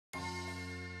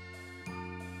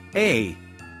A.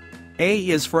 A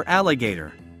is for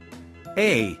alligator.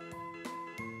 A.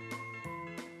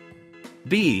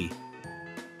 B.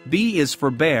 B is for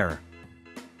bear.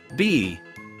 B.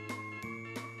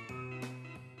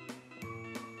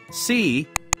 C.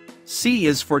 C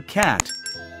is for cat.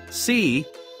 C.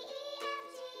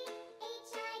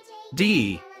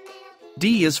 D.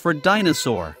 D is for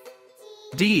dinosaur.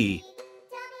 D.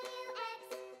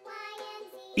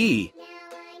 E.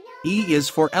 E is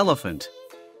for elephant.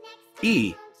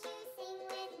 E.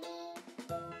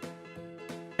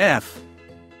 F.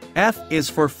 F is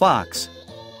for fox.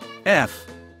 F.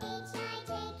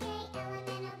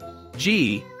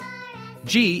 G.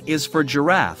 G is for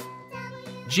giraffe.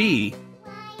 G.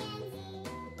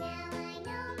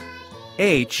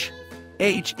 H.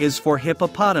 H is for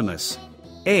hippopotamus.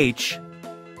 H.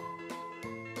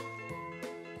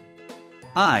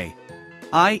 I.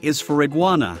 I is for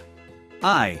iguana.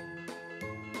 I.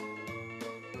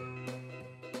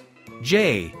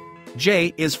 J.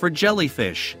 J is for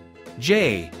jellyfish.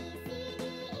 J.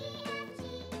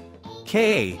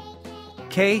 K.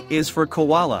 K is for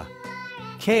koala.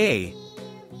 K.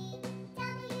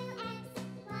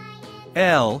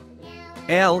 L.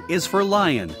 L is for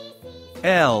lion.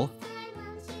 L.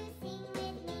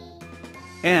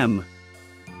 M.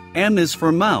 M is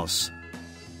for mouse.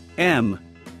 M.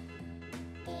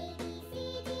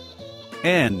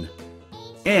 N.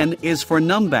 N is for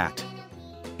numbat.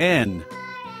 N.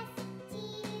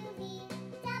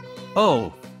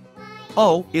 O.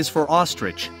 O is for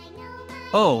ostrich.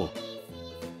 O.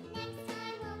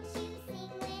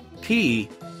 P.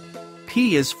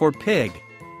 P is for pig.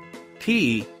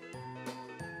 P.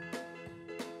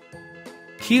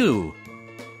 Q.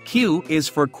 Q is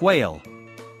for quail.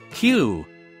 Q.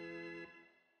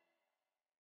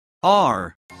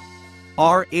 R.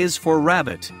 R is for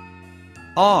rabbit.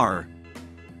 R.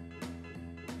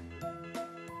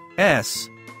 S.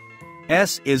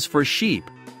 S is for sheep.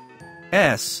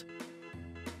 S.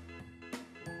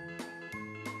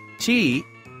 T.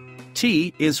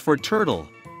 T is for turtle.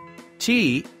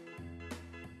 T.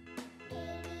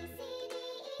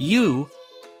 U.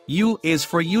 U is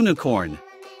for unicorn.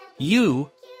 U.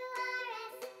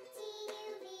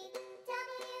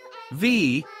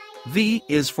 V. V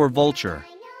is for vulture.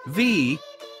 V.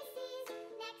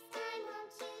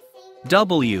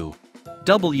 W.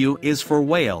 W is for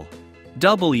whale.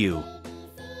 W.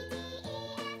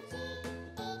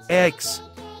 X.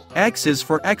 X is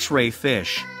for X-ray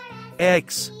fish.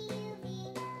 X.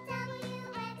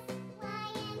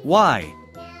 Y.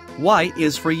 Y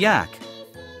is for yak.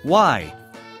 Y.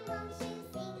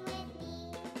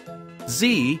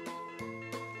 Z.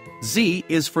 Z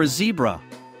is for zebra.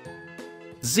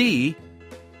 Z.